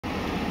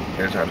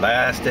Here's our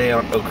last day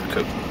on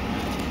Ocracoke.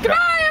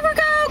 Goodbye,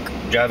 Ocracoke!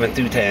 Driving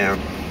through town.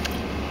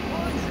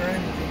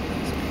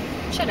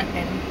 Shut up,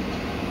 Adam.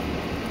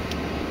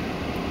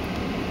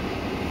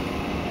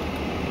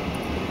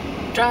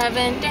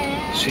 Driving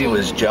down. She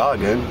was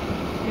jogging.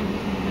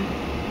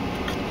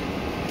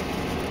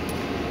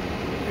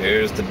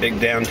 Here's the big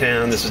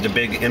downtown. This is the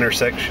big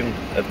intersection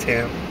of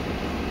town.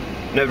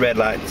 No red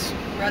lights.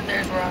 Right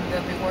there's where I'm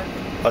going to be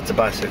working. Lots of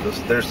bicycles.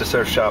 There's the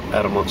surf shop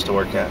Adam wants to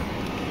work at.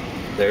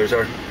 There's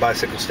our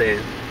bicycle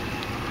stand.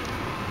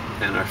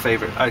 And our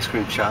favorite ice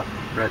cream shop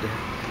right there.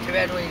 Too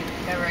bad we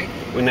never ate.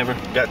 We never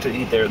got to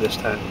eat there this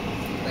time.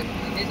 But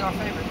it is our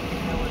favorite. You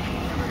know what?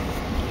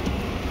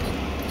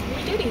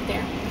 We did eat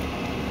there.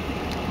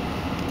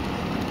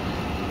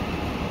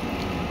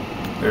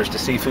 There's the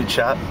seafood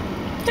shop.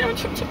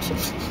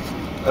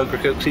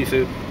 Ocracoke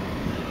Seafood.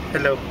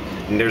 Hello.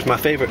 And there's my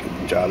favorite,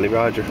 Jolly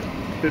Roger.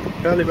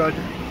 Jolly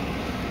Roger.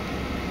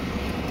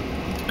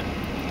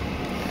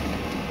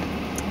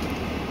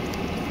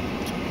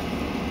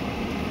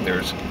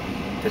 There's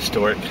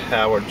historic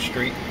Howard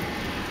Street.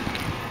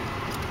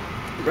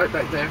 Right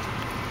back there.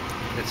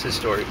 It's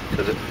historic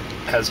because it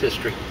has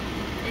history.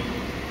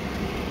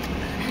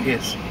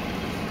 Yes.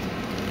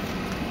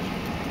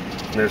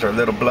 And there's our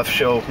little Bluff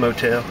Shoal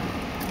Motel.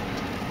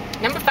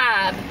 Number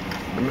 5.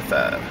 Number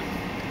 5.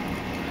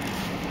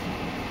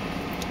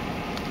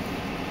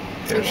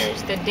 And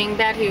there's the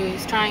dingbat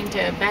who's trying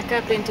to back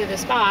up into the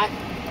spot.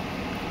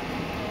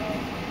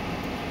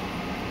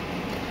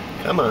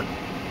 Come on.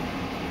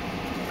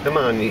 Come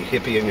on, you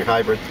hippie and your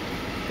hybrid.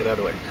 Get out of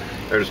the way.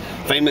 There's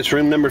famous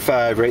room number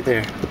 5 right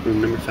there.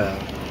 Room number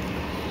 5.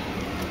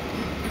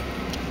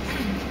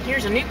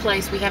 Here's a new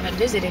place we haven't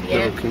visited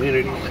yet. Little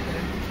community.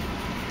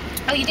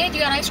 Oh, you did?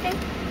 You got ice cream?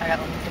 I got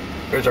one.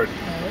 There's our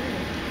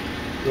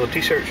little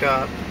t-shirt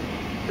shop.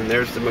 And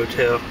there's the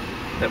motel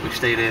that we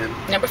stayed in.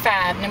 Number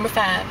 5. Number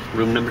 5.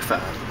 Room number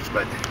 5.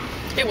 Right there.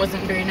 It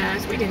wasn't very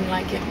nice. We didn't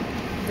like it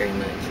very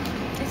much.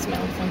 It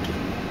smelled funky.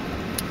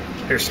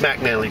 Here's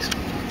Smack Nelly's.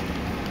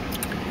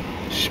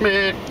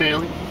 Smack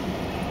Nelly.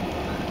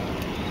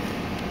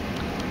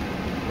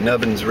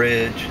 Nubbins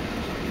Ridge.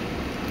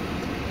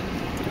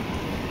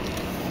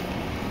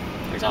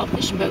 There's all the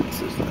fishing boats.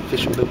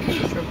 Fishing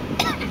boats.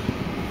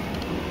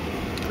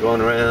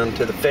 Going around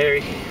to the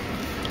ferry.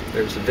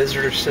 There's the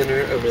visitor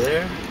center over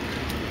there.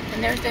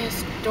 And there's the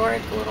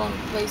historic little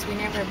place we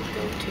never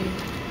go to.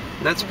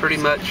 That's pretty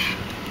much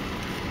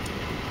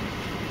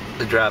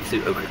the drive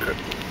through Ocracoke.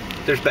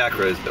 There's back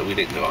roads, but we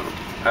didn't go on them.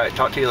 All right,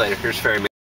 talk to you later. Here's Ferryman.